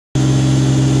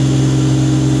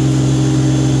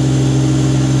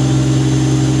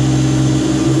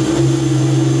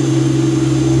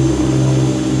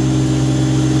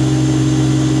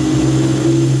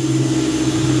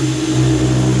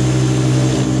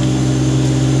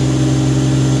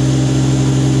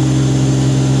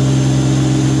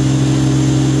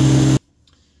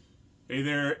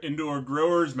indoor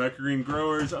growers, microgreen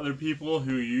growers, other people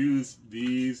who use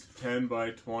these 10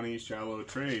 by 20 shallow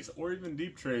trays, or even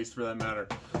deep trays for that matter.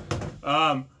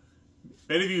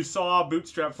 Many of you saw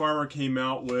Bootstrap Farmer came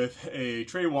out with a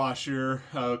tray washer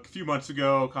a few months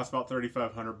ago. It cost about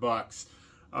 $3,500.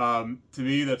 To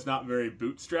me, that's not very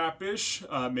bootstrap-ish.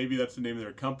 Maybe that's the name of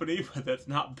their company, but that's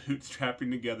not bootstrapping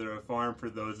together a farm for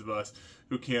those of us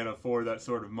who can't afford that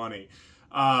sort of money.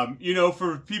 You know,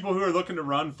 for people who are looking to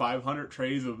run 500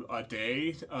 trays a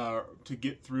day to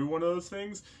get through one of those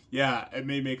things, yeah, it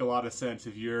may make a lot of sense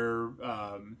if you're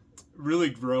really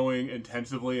growing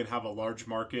intensively and have a large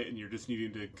market and you're just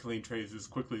needing to clean trays as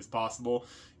quickly as possible.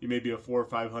 You may be a 400,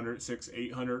 500, 600,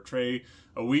 800 tray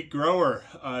a week grower.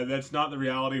 That's not the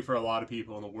reality for a lot of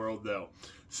people in the world, though.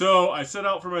 So I set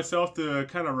out for myself to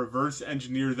kind of reverse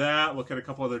engineer that, look at a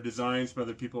couple other designs from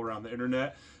other people around the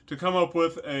internet to come up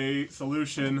with a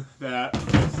solution that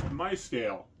fits my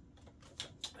scale.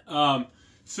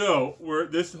 So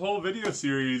this whole video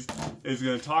series is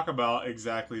going to talk about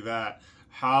exactly that.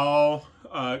 How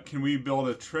can we build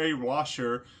a tray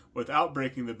washer without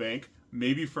breaking the bank,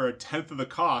 maybe for a tenth of the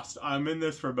cost? I'm in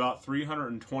this for about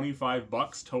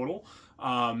 $325 total,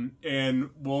 and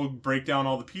we'll break down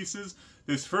all the pieces.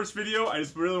 This first video, I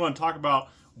just really want to talk about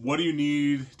what do you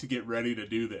need to get ready to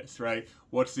do this, right?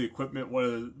 What's the equipment? What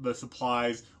are the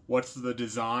supplies? What's the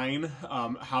design?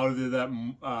 How did that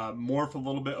morph a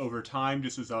little bit over time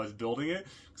just as I was building it?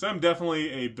 Because I'm definitely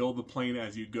a build the plane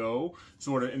as you go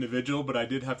sort of individual, but I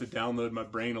did have to download my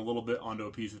brain a little bit onto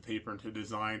a piece of paper and to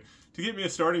design to get me a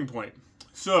starting point.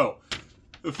 So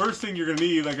the first thing you're going to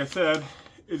need, like I said,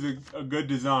 is a good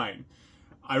design.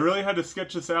 I really had to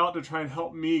sketch this out to try and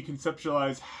help me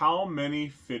conceptualize how many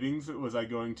fittings was I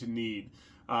going to need.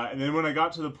 And then when I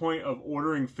got to the point of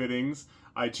ordering fittings,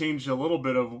 I changed a little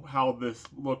bit of how this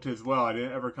looked as well. I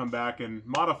didn't ever come back and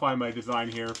modify my design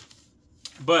here,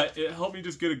 but it helped me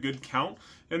just get a good count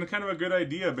and kind of a good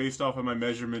idea based off of my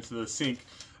measurements of the sink.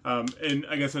 And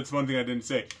I guess that's one thing I didn't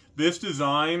say. This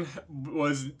design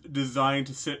was designed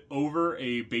to sit over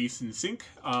a basin sink.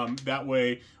 That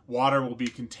way water will be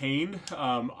contained.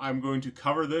 I'm going to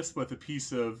cover this with a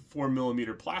piece of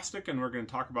 4mm plastic, and we're going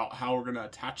to talk about how we're going to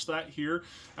attach that here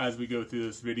as we go through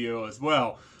this video as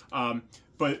well.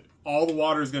 But all the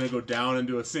water is going to go down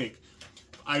into a sink.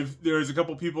 There's a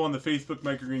couple people on the Facebook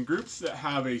microgreen groups that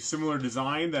have a similar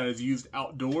design that is used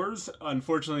outdoors.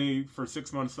 Unfortunately, for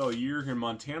 6 months of the year here in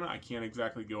Montana, I can't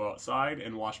exactly go outside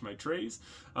and wash my trays.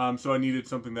 So I needed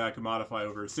something that I could modify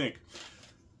over a sink.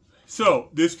 So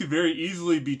this could very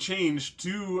easily be changed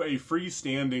to a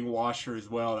freestanding washer as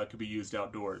well that could be used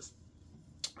outdoors.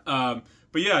 But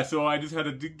yeah, so I just had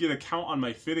to get a count on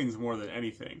my fittings more than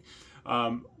anything.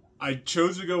 I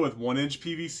chose to go with 1-inch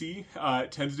PVC.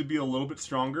 It tends to be a little bit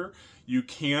stronger. You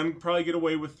can probably get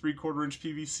away with 3/4-inch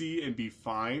PVC and be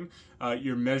fine.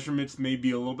 Your measurements may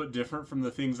be a little bit different from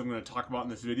the things I'm going to talk about in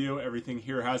this video. Everything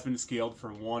here has been scaled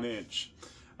for 1 inch.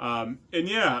 And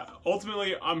yeah,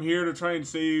 ultimately I'm here to try and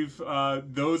save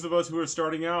those of us who are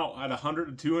starting out at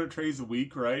 100 to 200 trays a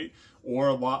week, right? Or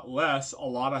a lot less, a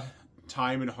lot of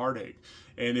time and heartache.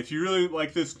 And if you really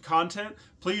like this content,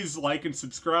 please like and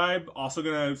subscribe. Also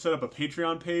going to set up a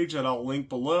Patreon page that I'll link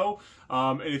below.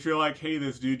 And if you're like, hey,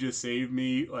 this dude just saved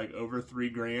me like over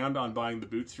 $3 grand on buying the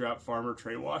Bootstrap Farmer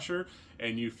tray washer,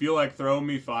 and you feel like throwing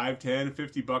me $5, $10,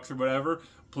 $50 or whatever,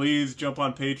 please jump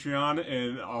on Patreon,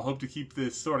 and I'll hope to keep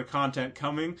this sort of content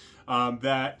coming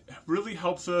that really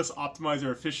helps us optimize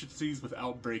our efficiencies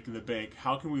without breaking the bank.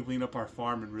 How can we lean up our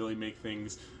farm and really make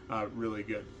things really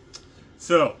good?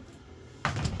 So,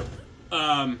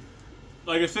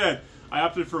 like I said, I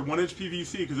opted for 1-inch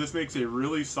PVC because this makes a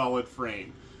really solid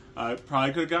frame.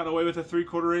 Probably could have gotten away with a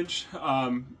 3/4-inch,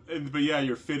 but yeah,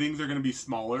 your fittings are going to be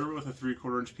smaller with a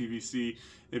 3/4-inch PVC.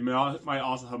 It might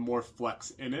also have more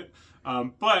flex in it.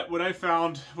 But what I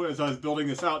found as I was building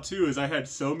this out too is I had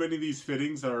so many of these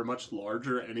fittings that are much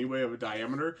larger anyway of a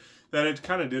diameter that it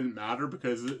kind of didn't matter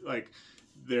because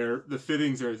the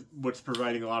fittings are what's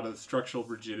providing a lot of the structural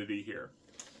rigidity here.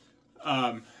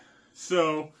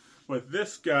 So with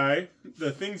this guy,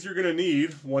 the things you're going to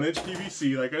need, 1-inch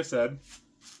PVC, like I said,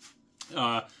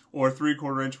 or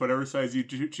 3/4-inch, whatever size you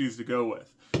choose to go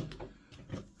with.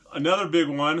 Another big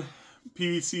one,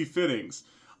 PVC fittings.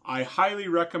 I highly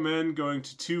recommend going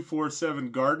to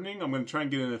 247 Gardening. I'm going to try and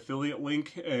get an affiliate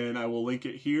link, and I will link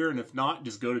it here. And if not,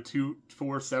 just go to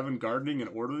 247 Gardening and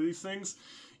order these things.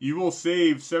 You will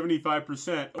save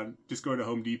 75% on just going to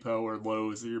Home Depot or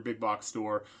Lowe's or your big box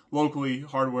store locally,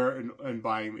 hardware, and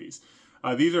buying these.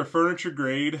 These are furniture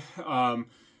grade.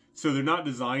 So they're not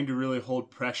designed to really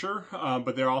hold pressure,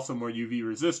 but they're also more UV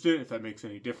resistant, if that makes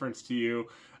any difference to you.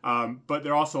 But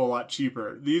they're also a lot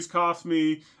cheaper. These cost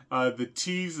me, the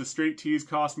straight tees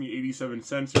cost me 87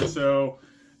 cents or so.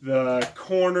 The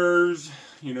corners,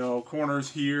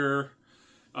 corners here,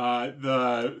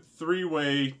 the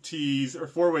 3-way tees or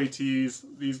 4-way tees,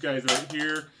 these guys right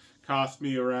here cost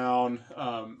me around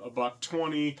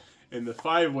 $1.20. And the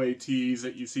 5-way tees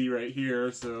that you see right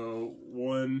here, so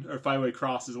 5-way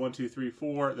crosses 1, 2, 3,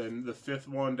 4, then the 5th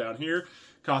one down here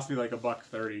cost me like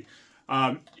 $1.30.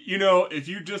 If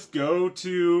you just go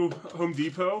to Home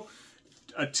Depot,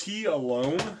 a tee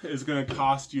alone is going to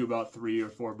cost you about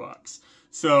 $3 or $4.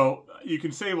 So you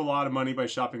can save a lot of money by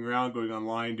shopping around, going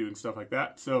online, doing stuff like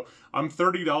that. So I'm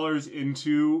 $30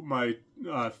 into my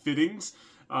fittings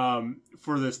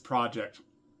for this project.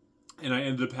 And I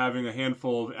ended up having a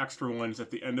handful of extra ones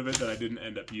at the end of it that I didn't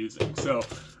end up using. So,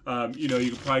 you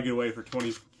could probably get away for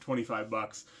 $20,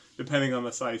 $25, depending on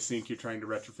the size sink you're trying to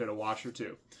retrofit a washer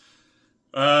to.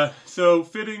 So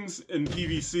fittings in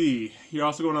PVC. You're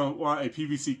also going to want a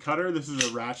PVC cutter. This is a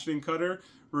ratcheting cutter.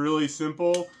 Really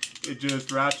simple. It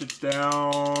just ratchets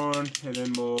down and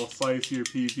then we'll slice your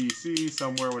PVC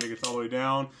somewhere when it gets all the way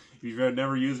down. If you've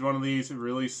never used one of these, it's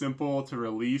really simple to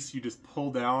release. You just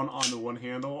pull down on the one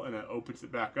handle and it opens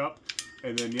it back up.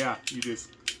 And then, you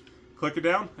just click it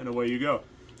down and away you go.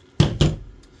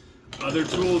 Other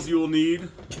tools you will need.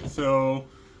 So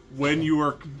when you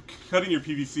are cutting your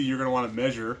PVC, you're going to want to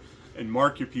measure and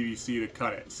mark your PVC to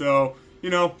cut it. So,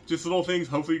 just little things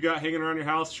hopefully you got hanging around your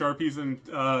house, Sharpies and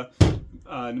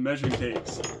measuring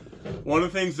tapes. One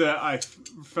of the things that I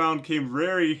found came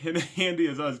very handy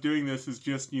as I was doing this is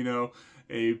just,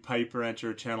 a pipe wrench or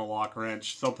a channel lock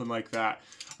wrench, something like that.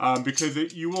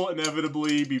 Because you will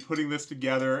inevitably be putting this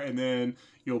together and then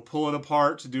you'll pull it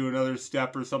apart to do another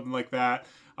step or something like that.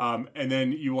 And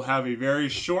then you will have a very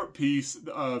short piece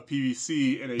of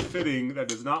PVC in a fitting that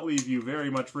does not leave you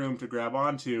very much room to grab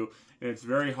onto. And it's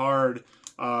very hard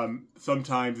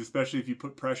sometimes, especially if you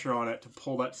put pressure on it, to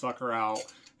pull that sucker out.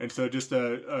 And so just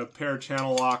a pair of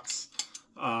channel locks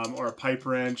or a pipe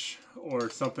wrench or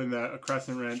something, a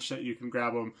crescent wrench that you can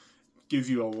grab them, gives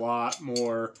you a lot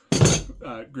more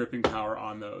gripping power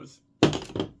on those.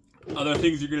 Other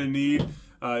things you're going to need,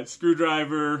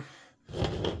 screwdriver,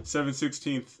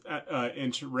 7/16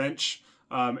 inch wrench.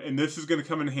 And this is going to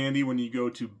come in handy when you go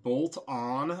to bolt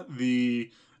on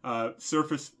the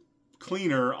surface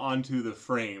cleaner onto the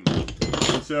frame.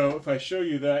 And so if I show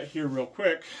you that here real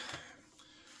quick,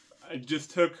 I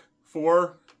just took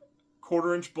 4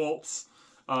 1/4-inch bolts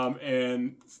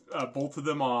and bolted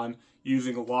them on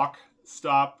using a lock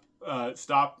stop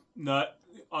nut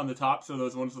on the top, so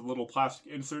those ones with little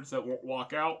plastic inserts that won't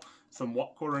walk out, some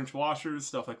 1/4-inch washers,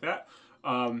 stuff like that.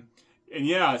 And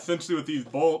yeah, essentially with these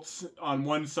bolts, on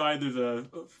one side there's a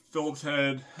Phillips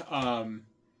head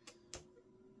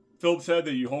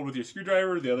that you hold with your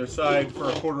screwdriver. The other side for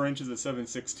a 1/4 inch is a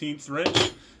 7/16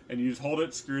 wrench, and you just hold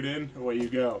it, screw it in, away you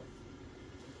go.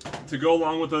 To go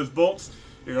along with those bolts,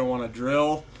 you're going to want a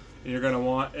drill, and you're going to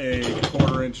want a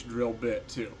 1/4 inch drill bit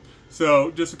too.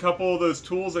 So just a couple of those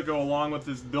tools that go along with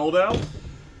this build out.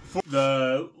 For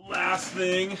the last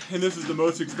thing, and this is the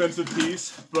most expensive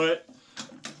piece, but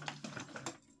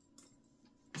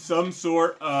some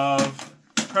sort of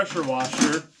pressure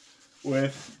washer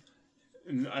with,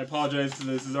 and I apologize if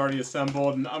this is already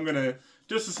assembled, and I'm going to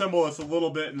disassemble this a little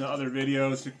bit in the other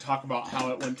videos to talk about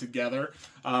how it went together.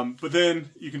 But then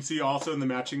you can see also in the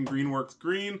matching Greenworks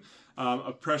green,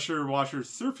 a pressure washer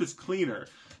surface cleaner.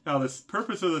 Now the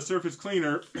purpose of the surface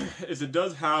cleaner is it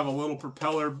does have a little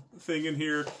propeller thing in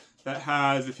here that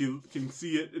has, if you can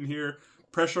see it in here,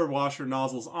 pressure washer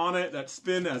nozzles on it that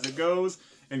spin as it goes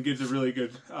and gives a really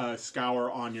good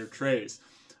scour on your trays.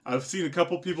 I've seen a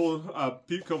couple people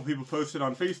posted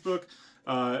on Facebook,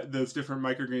 those different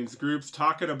Microgreens groups,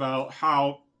 talking about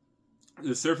how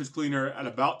the surface cleaner at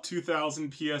about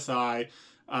 2,000 psi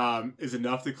is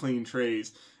enough to clean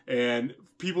trays. And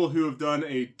people who have done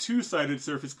a 2-sided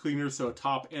surface cleaner, so a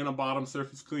top and a bottom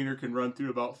surface cleaner, can run through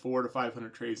about 400 to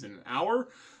 500 trays in an hour.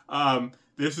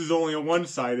 This is only a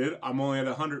 1-sided. I'm only at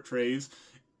 100 trays.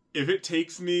 If it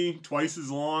takes me twice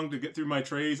as long to get through my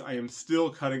trays, I am still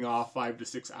cutting off 5 to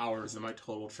 6 hours in my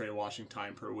total tray washing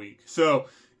time per week. So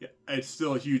it's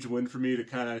still a huge win for me to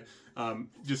kind of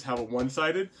just have a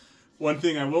 1-sided. One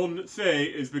thing I will say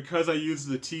is because I use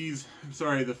the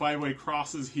 5-way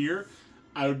crosses here,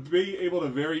 I would be able to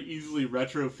very easily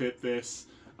retrofit this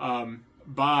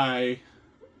by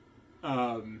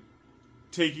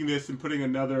taking this and putting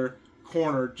another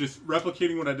corner, just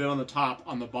replicating what I did on the top,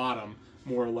 on the bottom,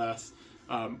 more or less,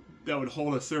 that would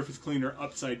hold a surface cleaner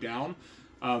upside down.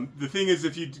 The thing is,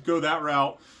 if you go that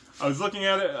route, I was looking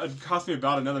at it, it cost me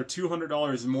about another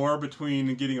 $200 more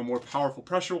between getting a more powerful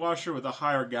pressure washer with a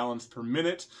higher gallons per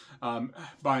minute,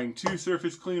 buying 2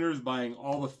 surface cleaners, buying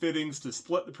all the fittings to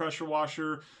split the pressure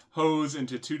washer hose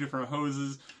into 2 different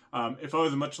hoses. If I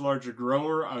was a much larger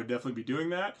grower, I would definitely be doing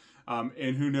that.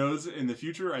 And who knows, in the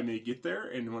future, I may get there.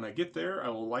 And when I get there, I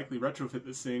will likely retrofit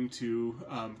this thing to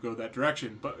go that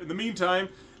direction. But in the meantime,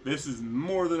 this is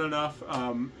more than enough,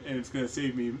 and it's going to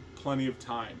save me plenty of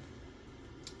time.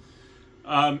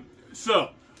 So,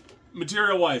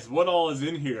 material-wise, what all is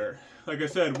in here? Like I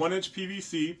said, 1-inch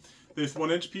PVC. This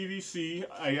 1-inch PVC,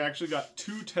 I actually got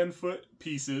 2 10-foot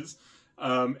pieces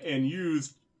and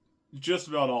used just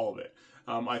about all of it.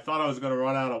 I thought I was going to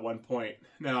run out at one point.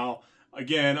 Now,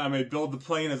 again, I'm a build the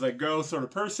plane as I go sort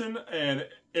of person, and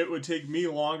it would take me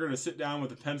longer to sit down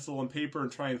with a pencil and paper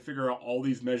and try and figure out all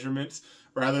these measurements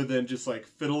rather than just like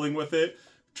fiddling with it,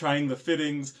 trying the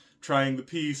fittings, trying the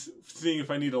piece, seeing if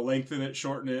I need to lengthen it,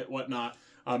 shorten it, whatnot.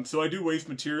 So I do waste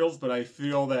materials, but I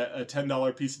feel that a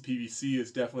 $10 piece of PVC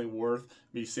is definitely worth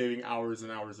me saving hours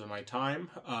and hours of my time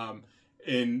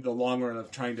in the long run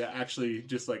of trying to actually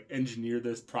just like engineer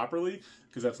this properly,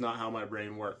 because that's not how my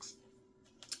brain works.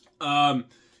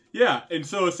 Yeah, and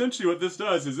so essentially what this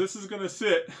does is this is going to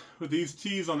sit with these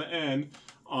T's on the end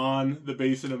on the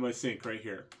basin of my sink right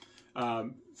here.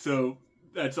 So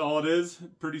that's all it is.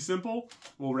 Pretty simple.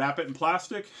 We'll wrap it in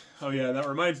plastic. Oh yeah, that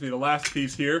reminds me, the last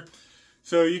piece here.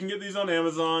 So you can get these on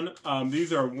Amazon.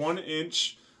 These are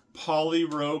 1-inch poly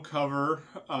row cover,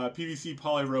 PVC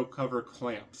poly row cover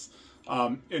clamps.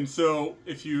 And so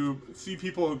if you see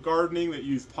people gardening that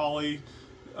use poly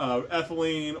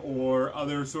ethylene or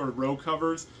other sort of row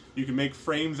covers, you can make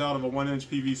frames out of a 1-inch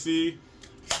PVC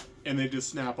and they just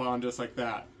snap on just like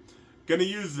that. Gonna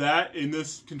use that in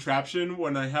this contraption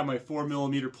when I have my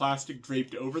 4mm plastic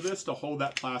draped over this to hold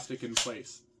that plastic in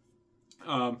place.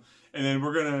 And then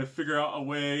we're gonna figure out a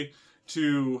way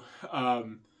to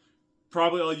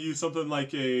probably I'll use something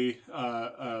like a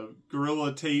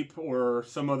Gorilla tape or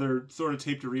some other sort of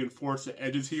tape to reinforce the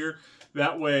edges here.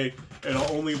 That way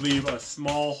it'll only leave a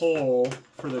small hole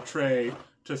for the tray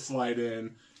to slide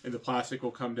in, and the plastic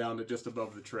will come down to just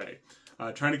above the tray.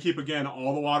 Trying to keep, again,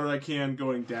 all the water I can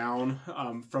going down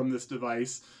from this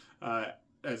device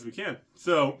as we can.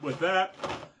 So with that,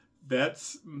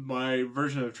 that's my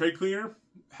version of tray cleaner.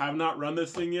 Have not run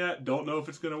this thing yet. Don't know if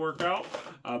it's going to work out,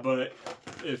 but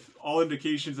if all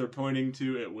indications are pointing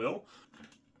to it will.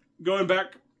 Going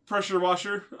back, pressure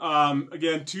washer.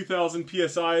 Again, 2,000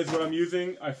 PSI is what I'm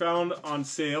using. I found on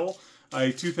sale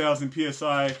a 2,000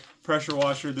 PSI pressure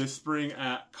washer this spring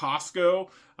at Costco.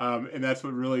 And that's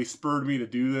what really spurred me to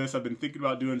do this. I've been thinking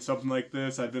about doing something like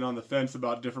this. I've been on the fence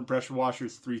about different pressure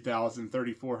washers, 3,000,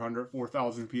 3,400,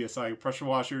 4,000 PSI pressure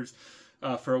washers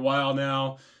for a while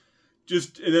now.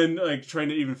 And then like trying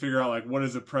to even figure out like what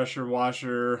is a pressure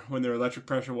washer when they're electric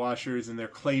pressure washers and they're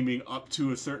claiming up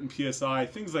to a certain PSI.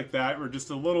 Things like that were just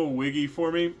a little wiggy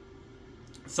for me.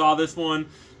 Saw this one,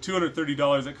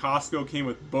 $230 at Costco, came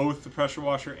with both the pressure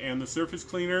washer and the surface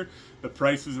cleaner. The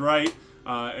price was right.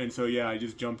 And so yeah, I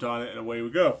just jumped on it and away we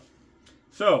go.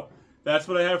 So that's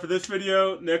what I have for this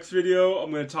video. Next video,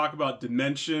 I'm going to talk about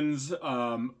dimensions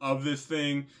of this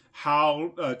thing,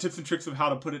 how tips and tricks of how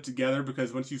to put it together,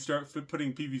 because once you start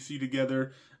putting PVC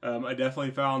together, I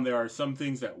definitely found there are some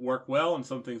things that work well and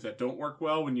some things that don't work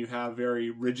well when you have very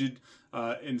rigid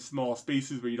in small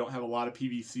spaces where you don't have a lot of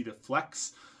PVC to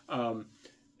flex. And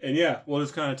yeah, we'll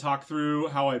just kind of talk through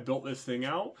how I built this thing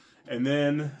out, and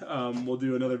then we'll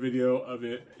do another video of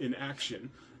it in action.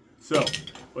 So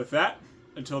with that,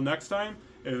 until next time,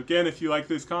 again, if you like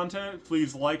this content,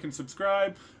 please like and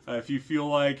subscribe. If you feel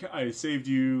like I saved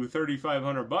you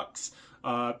 3,500 bucks,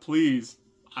 please,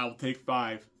 I'll take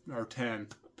 5 or 10.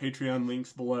 Patreon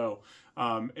links below.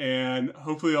 And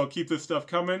hopefully I'll keep this stuff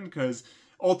coming, because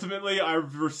ultimately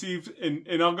I've received,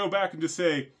 and I'll go back and just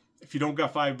say, if you don't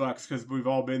got $5, because we've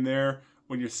all been there,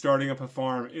 when you're starting up a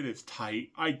farm, it is tight.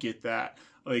 I get that.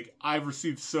 Like, I've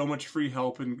received so much free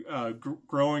help in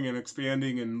growing and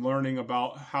expanding and learning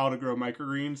about how to grow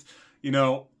microgreens. You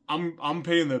know, I'm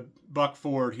paying the buck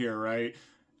forward here, right?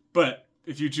 But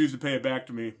if you choose to pay it back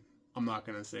to me, I'm not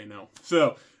going to say no.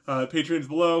 So, Patreon's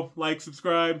below. Like,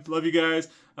 subscribe. Love you guys.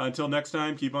 Until next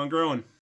time, keep on growing.